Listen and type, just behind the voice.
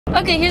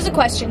Okay, here's a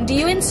question. Do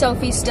you and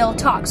Sophie still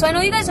talk? So I know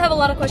you guys have a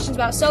lot of questions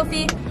about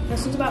Sophie.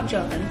 This one's about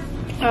Jothan.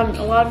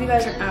 A lot of you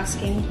guys are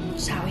asking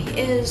just how he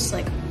is,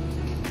 like,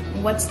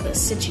 what's the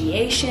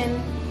situation?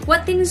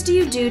 What things do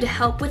you do to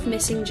help with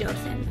missing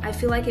Jothan? I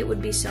feel like it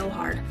would be so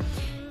hard.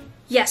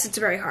 Yes, it's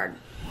very hard.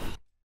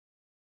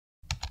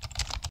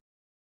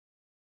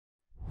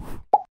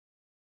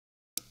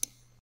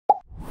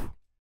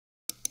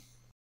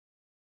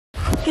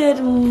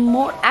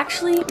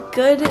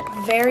 Good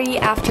very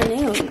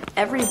afternoon,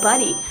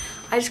 everybody.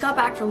 I just got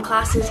back from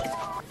classes. It's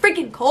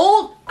freaking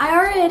cold. I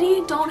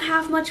already don't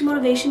have much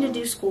motivation to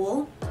do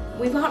school.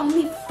 We've got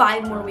only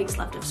 5 more weeks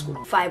left of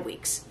school. 5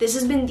 weeks. This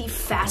has been the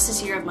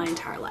fastest year of my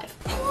entire life.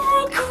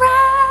 Oh,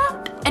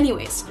 crap.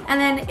 Anyways, and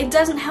then it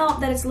doesn't help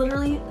that it's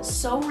literally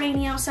so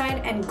rainy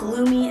outside and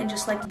gloomy and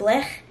just like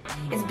blech.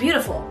 It's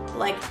beautiful,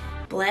 like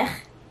blech.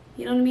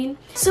 You know what I mean?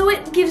 So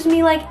it gives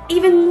me like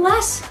even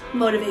less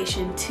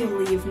motivation to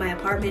leave my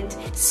apartment.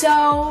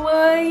 So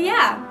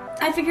yeah,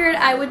 I figured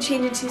I would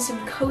change it to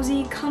some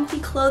cozy, comfy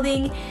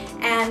clothing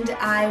and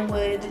I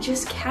would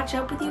just catch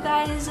up with you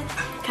guys.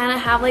 Kind of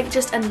have like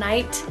just a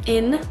night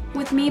in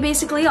with me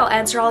basically. I'll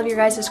answer all of your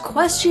guys'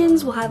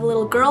 questions. We'll have a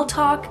little girl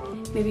talk.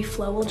 Maybe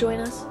Flo will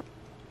join us.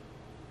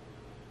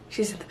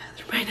 She's in the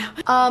bathroom right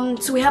now.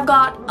 So we have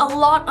got a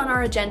lot on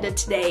our agenda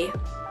today,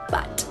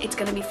 but it's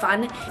gonna be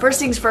fun. First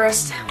things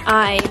first,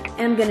 I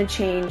am gonna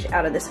change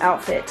out of this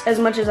outfit. As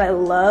much as I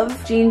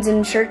love jeans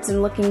and shirts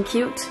and looking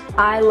cute,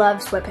 I love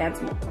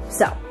sweatpants more.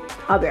 So,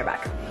 I'll be right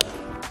back.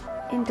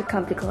 Into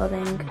comfy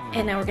clothing,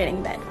 and now we're getting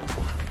in bed.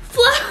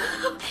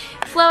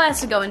 Flo has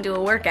to go and do a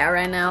workout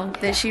right now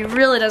that she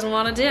really doesn't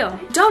want to do.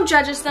 Don't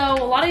judge us though,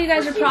 a lot of you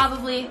guys are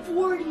probably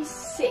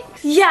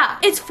 46. Yeah,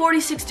 it's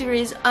 46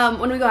 degrees.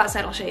 When we go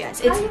outside, I'll show you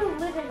guys. It's how do you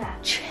live in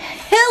that?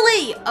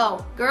 Chilly!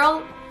 Oh,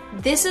 girl.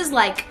 This is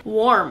like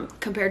warm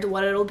compared to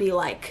what it'll be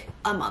like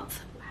a month.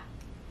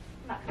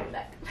 I'm not coming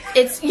back.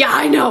 Yeah,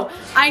 I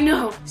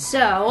know.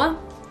 So,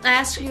 I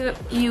asked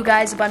you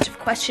guys a bunch of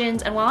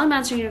questions, and while I'm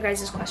answering your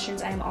guys'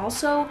 questions, I am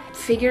also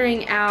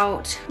figuring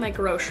out my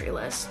grocery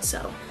list,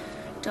 so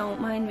don't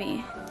mind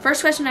me.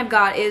 First question I've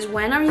got is,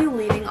 when are you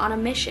leaving on a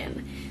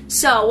mission?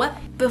 So,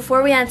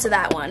 before we answer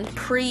that one,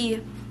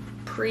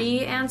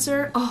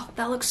 pre-answer, oh,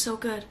 that looks so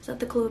good. Is that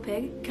the Klailea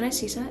pig? Can I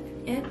see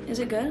it? Is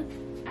it good?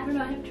 I don't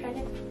know, I haven't tried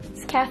it.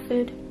 It's cat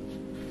food.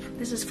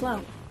 This is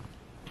Flo.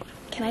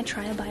 Can I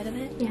try a bite of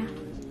it? Yeah.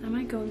 I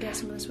might go and get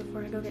some of this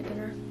before I go get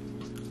dinner.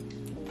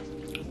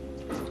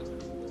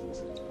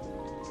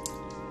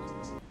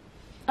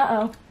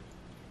 Uh-oh.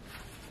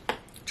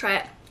 Try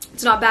it.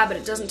 It's not bad, but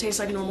it doesn't taste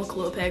like normal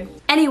Klailea pig.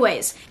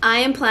 Anyways, I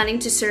am planning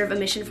to serve a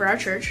mission for our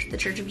church, the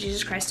Church of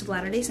Jesus Christ of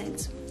Latter-day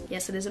Saints.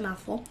 Yes, it is a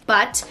mouthful.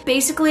 But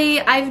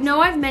basically, I know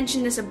I've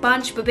mentioned this a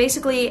bunch, but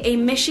basically a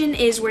mission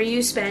is where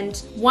you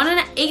spend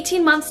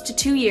 18 months to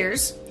 2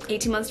 years.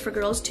 18 months for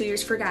girls, 2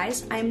 years for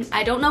guys.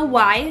 I don't know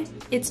why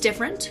it's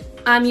different.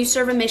 You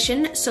serve a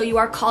mission, so you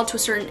are called to a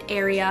certain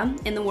area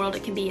in the world.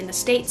 It can be in the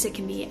States, it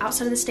can be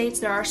outside of the States.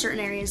 There are certain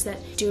areas that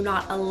do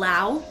not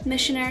allow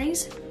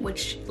missionaries,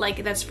 which,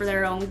 like, that's for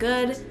their own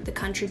good. The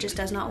country just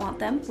does not want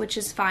them, which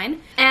is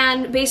fine.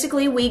 And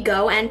basically, we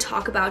go and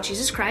talk about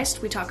Jesus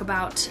Christ. We talk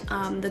about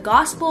the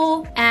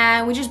gospel,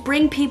 and we just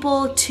bring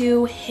people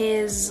to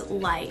his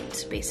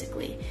light,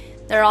 basically.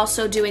 They're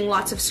also doing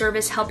lots of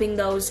service, helping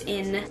those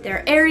in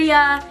their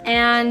area,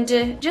 and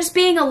just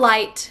being a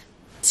light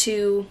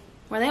to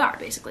where they are,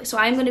 basically. So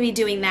I'm gonna be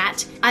doing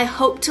that. I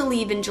hope to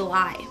leave in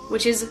July,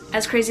 which is,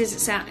 as crazy as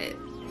it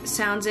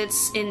sounds,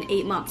 it's in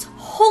 8 months.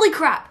 Holy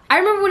crap! I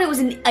remember when it was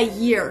in a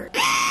year.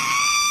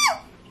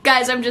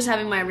 Guys, I'm just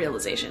having my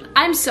realization.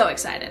 I'm so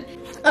excited.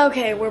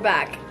 Okay, we're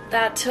back.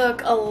 That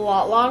took a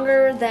lot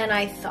longer than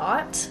I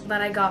thought,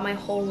 but I got my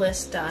whole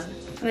list done.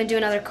 I'm gonna do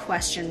another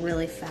question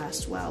really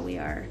fast while we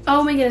are...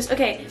 Oh my goodness,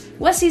 okay.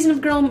 What season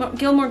of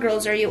Gilmore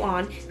Girls are you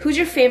on? Who's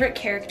your favorite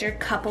character,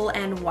 couple,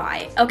 and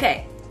why?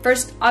 Okay,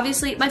 first,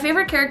 obviously, my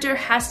favorite character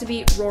has to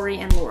be Rory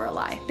and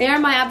Lorelai. They are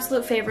my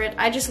absolute favorite.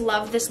 I just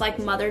love this like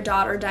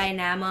mother-daughter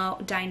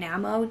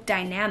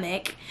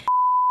dynamic.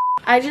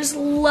 I just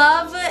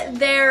love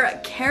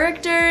their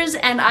characters,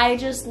 and I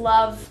just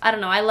love, I don't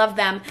know, I love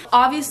them.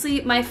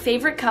 Obviously, my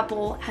favorite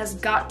couple has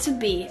got to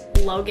be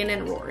Logan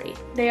and Rory.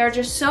 They are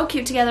just so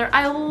cute together.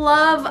 I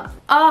love,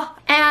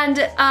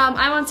 and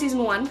I'm on season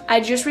 1. I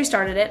just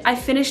restarted it. I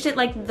finished it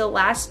like the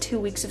last 2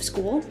 weeks of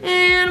school,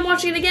 and I'm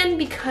watching it again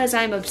because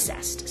I'm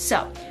obsessed.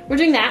 So, we're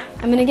doing that.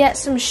 I'm gonna get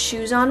some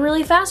shoes on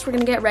really fast. We're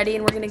gonna get ready,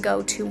 and we're gonna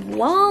go to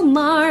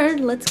Walmart.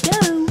 Let's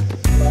go.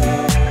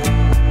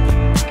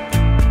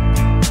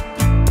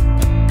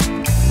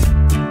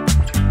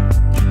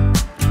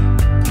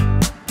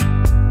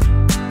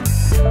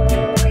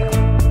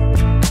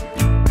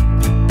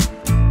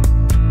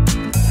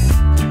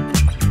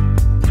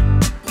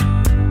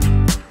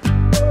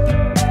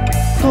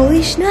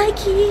 Holy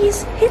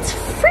shnikes, it's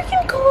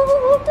freaking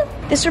cold.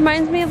 This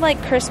reminds me of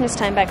like Christmas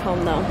time back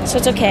home though, so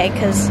it's okay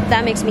because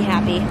that makes me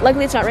happy.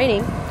 Luckily it's not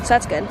raining, so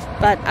that's good,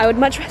 but I would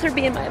much rather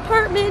be in my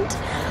apartment.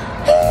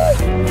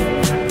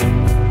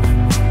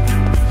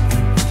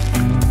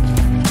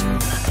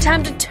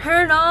 Time to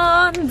turn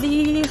on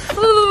the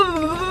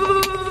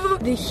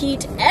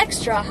heat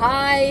extra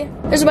high.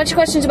 There's a bunch of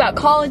questions about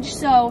college,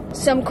 so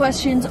some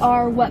questions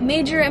are, what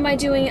major am I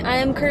doing? I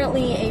am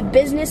currently a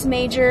business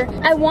major.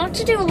 I want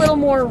to do a little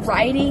more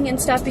writing and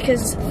stuff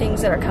because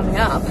things that are coming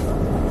up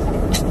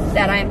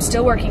that I am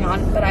still working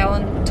on, but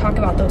I'll talk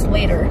about those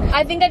later.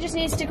 I think I just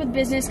need to stick with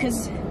business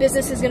because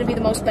business is going to be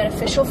the most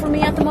beneficial for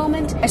me at the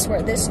moment. I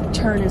swear, this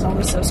turn is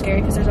always so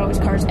scary because there's always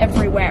cars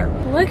everywhere.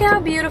 Look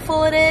how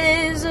beautiful it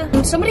is.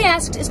 Somebody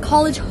asked, is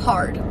college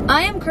hard?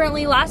 I am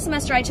currently, last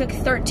semester I took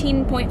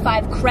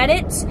 13.5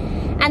 credits,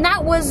 and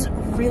that was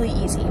really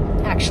easy,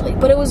 actually.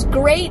 But it was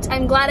great.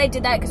 I'm glad I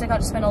did that because I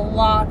got to spend a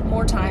lot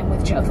more time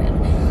with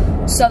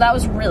Jothan. So that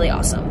was really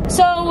awesome.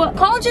 So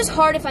college is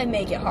hard if I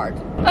make it hard.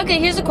 Okay,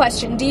 here's a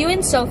question. Do you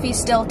and Sophie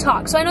still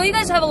talk? So I know you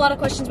guys have a lot of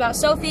questions about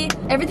Sophie.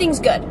 Everything's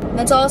good.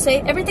 That's all I'll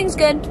say. Everything's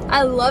good.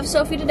 I love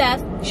Sophie to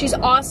death. She's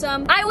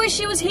awesome. I wish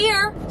she was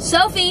here.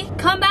 Sophie,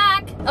 come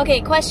back.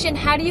 Okay, question.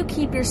 How do you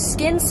keep your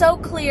skin so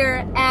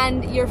clear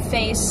and your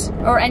face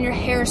and your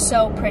hair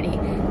so pretty?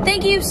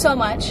 Thank you so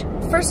much.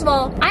 First of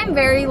all, I'm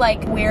very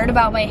weird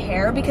about my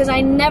hair because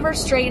I never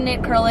straighten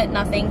it, curl it,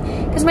 nothing.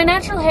 Because my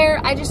natural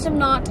hair, I just am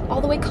not all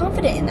the way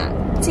confident in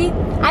that. See,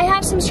 I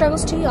have some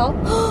struggles too, y'all.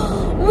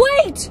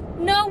 Wait,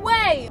 no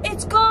way,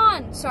 it's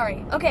gone.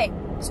 Sorry, okay,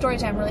 story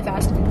time really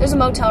fast. There's a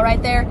motel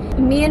right there.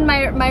 Me and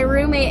my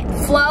roommate,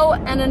 Flo,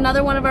 and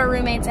another one of our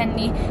roommates and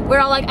me, we're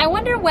all like, I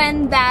wonder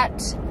when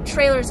that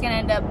trailer is gonna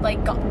end up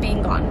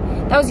being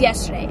gone. That was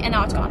yesterday and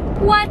now it's gone.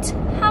 What?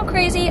 How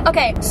crazy?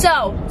 Okay,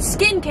 so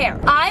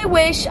skincare. I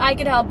wish I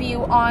could help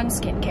you on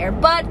skincare,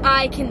 but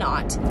I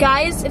cannot.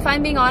 Guys, if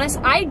I'm being honest,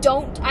 I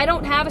don't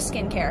have a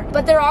skincare,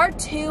 but there are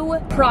 2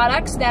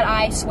 products that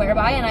I swear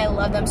by and I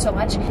love them so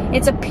much.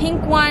 It's a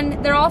pink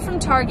one. They're all from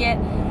Target.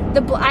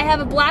 I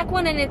have a black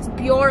one and it's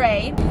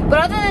Biore, but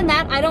other than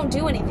that, I don't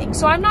do anything.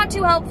 So I'm not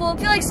too helpful. I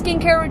feel like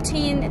skincare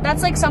routine,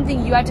 that's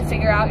something you have to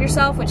figure out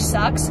yourself, which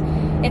sucks.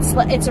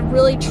 It's a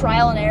really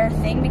trial and error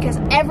thing because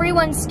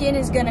everyone's skin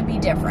is gonna be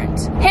different.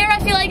 Hair, I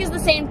feel like, is the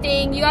same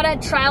thing. You gotta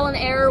trial and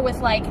error with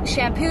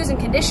shampoos and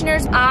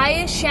conditioners.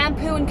 I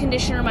shampoo and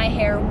conditioner my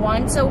hair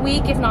once a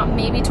week, if not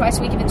maybe twice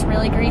a week if it's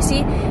really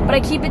greasy, but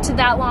I keep it to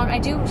that long. I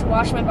do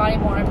wash my body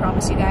more, I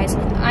promise you guys.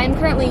 I'm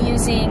currently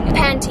using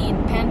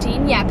Pantene.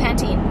 Pantene? Yeah,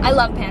 Pantene. I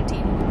love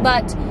Pantene,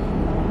 but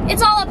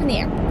it's all up in the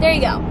air. There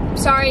you go.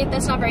 Sorry,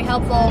 that's not very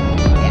helpful.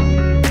 Yeah.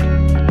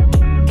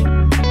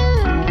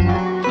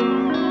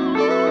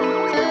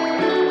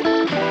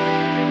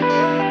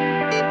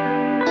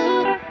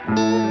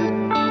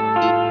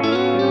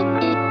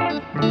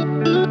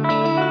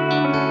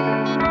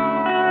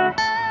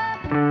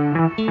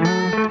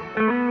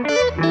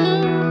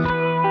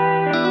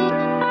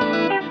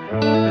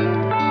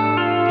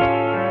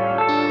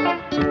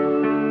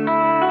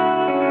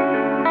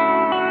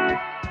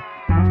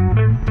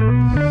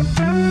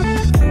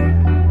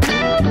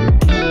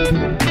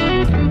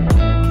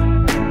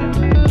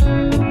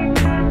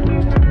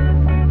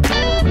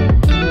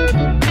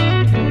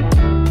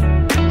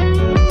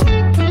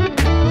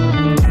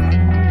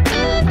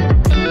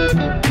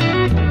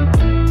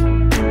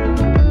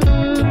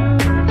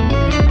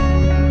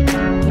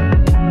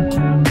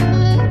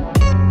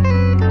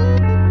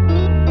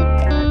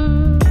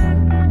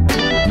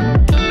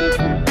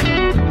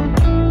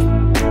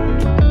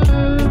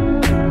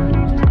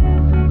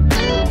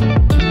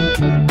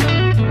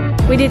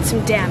 We did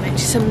some damage,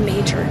 some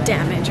major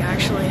damage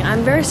actually.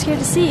 I'm very scared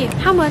to see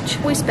how much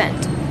we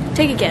spent.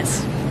 Take a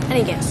guess,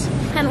 any guess,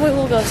 and we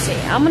will go see.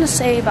 I'm gonna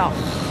say about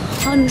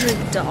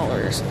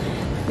 $100,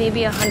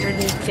 maybe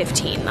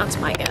 $115, that's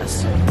my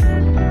guess.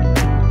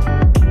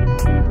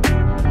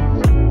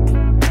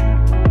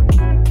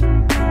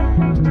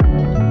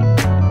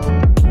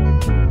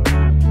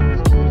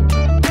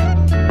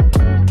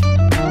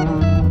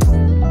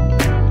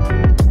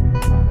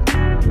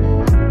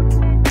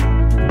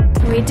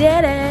 We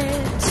did it.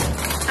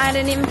 I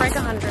didn't even break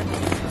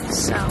 100,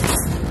 so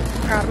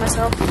proud of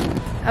myself.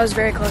 I was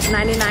very close,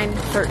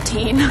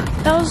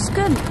 99.13. That was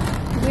good.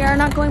 We are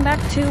not going back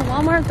to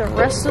Walmart the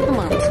rest of the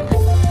month.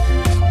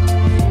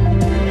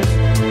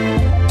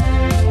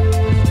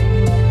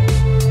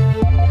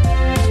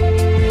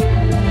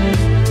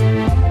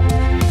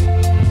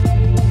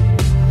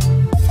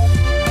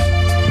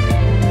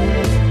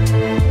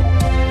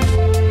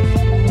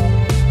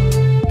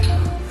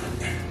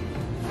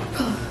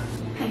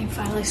 I can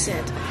finally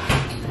sit.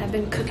 I've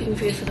been cooking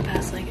food for the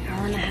past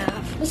hour and a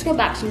half. Let's go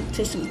back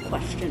to some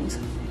questions.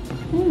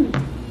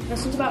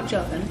 This one's about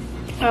Jothan.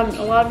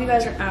 A lot of you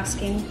guys are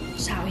asking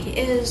just how he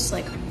is,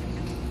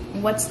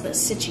 what's the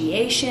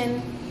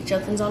situation.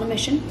 Jothan's on a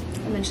mission.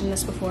 I mentioned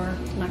this before,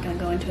 I'm not gonna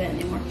go into it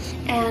anymore.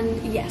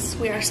 And yes,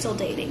 we are still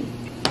dating.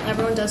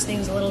 Everyone does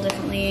things a little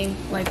differently.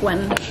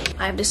 When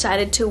I've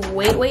decided to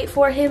wait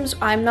for him, so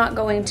I'm not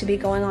going to be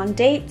going on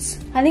dates.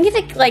 I think if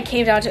it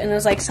came down to it and it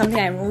was something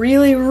I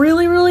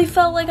really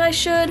felt like I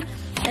should,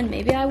 and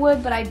maybe I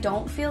would, but I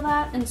don't feel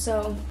that, and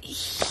so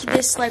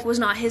this was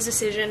not his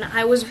decision.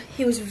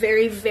 He was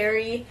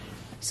very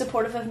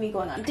supportive of me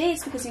going on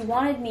dates because he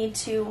wanted me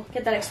to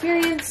get that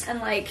experience and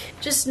like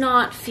just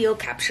not feel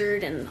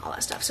captured and all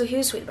that stuff. So he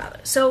was sweet about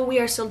it. So we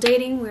are still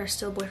dating. We are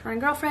still boyfriend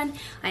and girlfriend.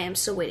 I am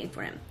still waiting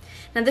for him.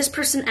 Now this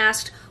person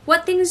asked,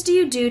 what things do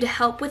you do to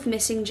help with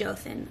missing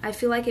Jothan? I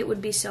feel like it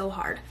would be so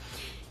hard.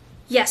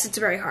 Yes, it's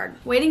very hard.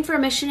 Waiting for a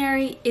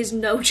missionary is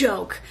no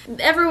joke.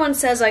 Everyone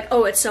says like,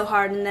 oh, it's so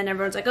hard, and then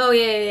everyone's like, oh,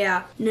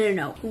 yeah.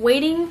 No.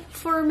 Waiting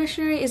for a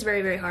missionary is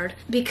very, very hard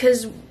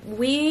because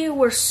we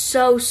were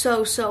so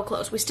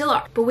close. We still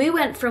are. But we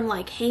went from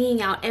like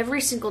hanging out every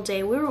single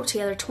day. We were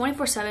together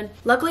 24/7.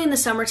 Luckily in the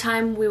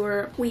summertime,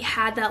 we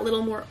had that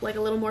little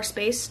more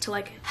space to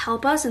like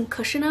help us and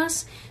cushion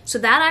us. So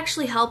that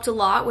actually helped a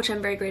lot, which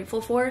I'm very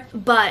grateful for.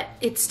 But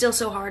it's still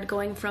so hard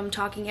going from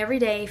talking every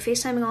day,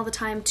 FaceTiming all the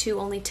time, to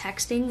only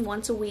texting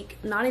once a week,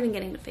 not even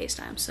getting to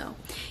FaceTime. So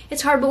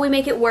it's hard, but we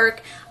make it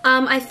work.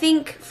 I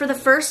think for the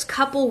first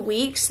couple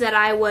weeks that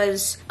I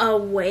was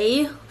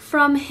away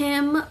from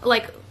him,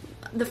 like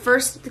the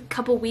first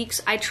couple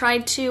weeks, I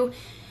tried to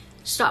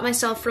stop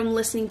myself from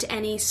listening to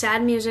any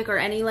sad music or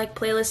any like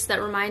playlists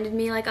that reminded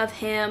me like of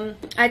him.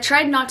 I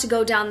tried not to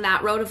go down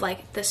that road of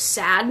like the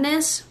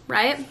sadness,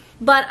 right?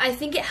 But I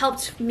think it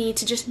helped me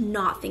to just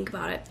not think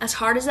about it. As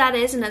hard as that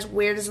is and as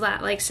weird as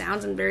that like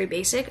sounds and very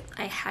basic,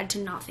 I had to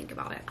not think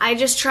about it. I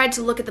just tried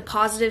to look at the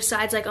positive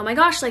sides, like, oh my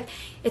gosh, like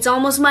it's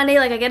almost Monday,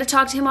 like I get to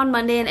talk to him on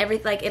Monday and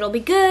everything, like it'll be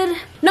good.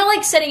 Not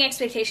like setting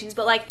expectations,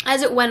 but like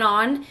as it went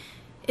on,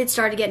 it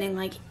started getting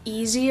like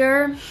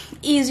easier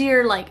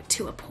like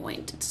to a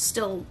point. It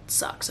still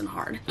sucks and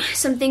hard.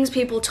 Some things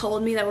people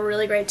told me that were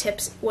really great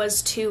tips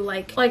was to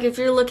like if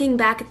you're looking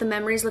back at the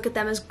memories, look at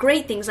them as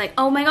great things, like,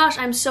 oh my gosh,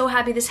 I'm so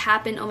happy this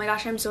happened, oh my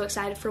gosh, I'm so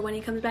excited for when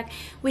he comes back,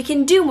 we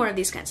can do more of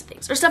these kinds of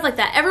things, or stuff like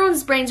that.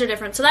 Everyone's brains are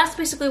different, so that's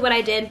basically what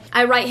I did.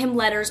 I write him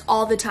letters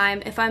all the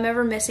time. If I'm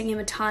ever missing him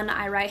a ton,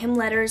 I write him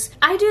letters.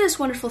 I do this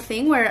wonderful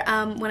thing where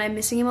when I'm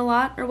missing him a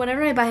lot or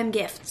whatever, I buy him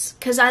gifts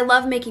because I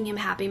love making him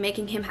happy.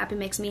 Making him happy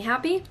makes me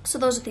happy. So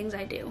those are things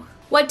I do.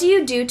 What do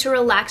you do to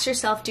relax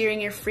yourself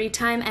during your free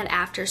time and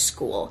after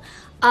school?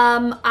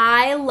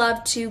 I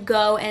love to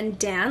go and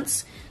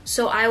dance.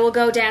 So I will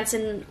go dance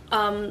in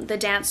the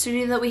dance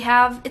studio that we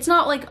have. It's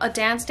not like a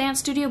dance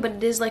studio, but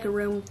it is like a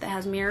room that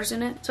has mirrors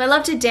in it. So I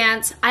love to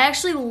dance. I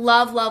actually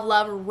love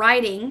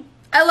writing.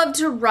 I love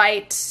to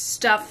write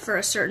stuff for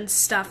a certain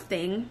stuff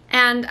thing.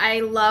 And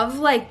I love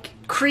like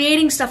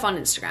creating stuff on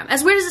Instagram.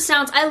 As weird as it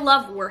sounds, I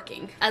love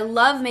working. I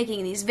love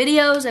making these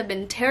videos. I've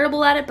been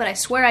terrible at it, but I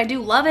swear I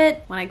do love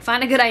it when I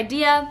find a good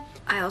idea.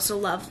 I also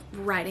love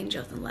writing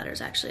Jothan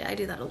letters, actually. I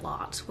do that a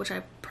lot, which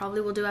I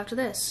probably will do after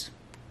this.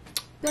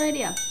 Good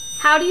idea.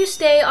 How do you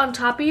stay on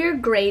top of your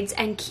grades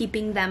and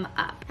keeping them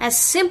up? As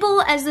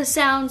simple as this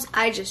sounds,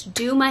 I just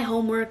do my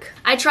homework.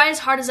 I try as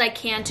hard as I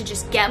can to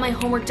just get my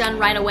homework done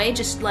right away.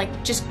 Just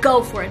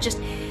go for it. Just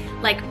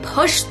like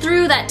push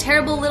through that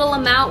terrible little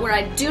amount where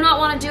I do not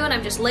want to do it.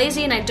 I'm just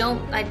lazy and I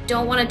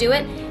don't want to do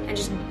it, and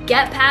just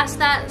get past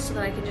that so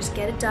that I can just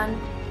get it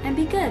done and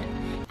be good.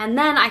 And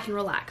then I can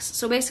relax.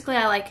 So basically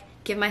I like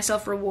give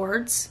myself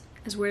rewards,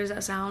 as weird as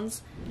that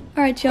sounds.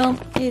 All right, y'all,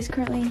 it is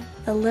currently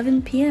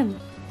 11 p.m.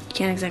 You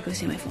can't exactly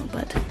see my phone,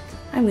 but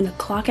I'm gonna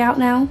clock out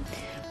now.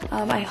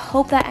 I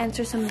hope that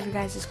answers some of your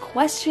guys'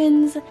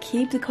 questions.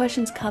 Keep the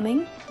questions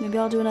coming. Maybe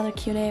I'll do another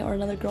Q&A or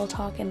another girl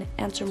talk and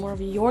answer more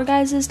of your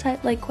guys'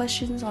 type like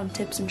questions on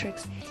tips and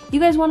tricks you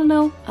guys want to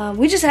know.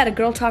 We just had a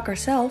girl talk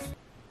ourselves.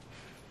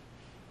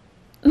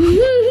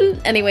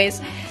 Anyways,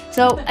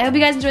 so I hope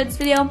you guys enjoyed this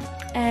video,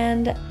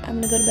 and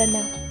I'm gonna go to bed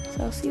now.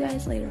 So I'll see you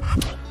guys later.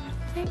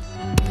 Bye.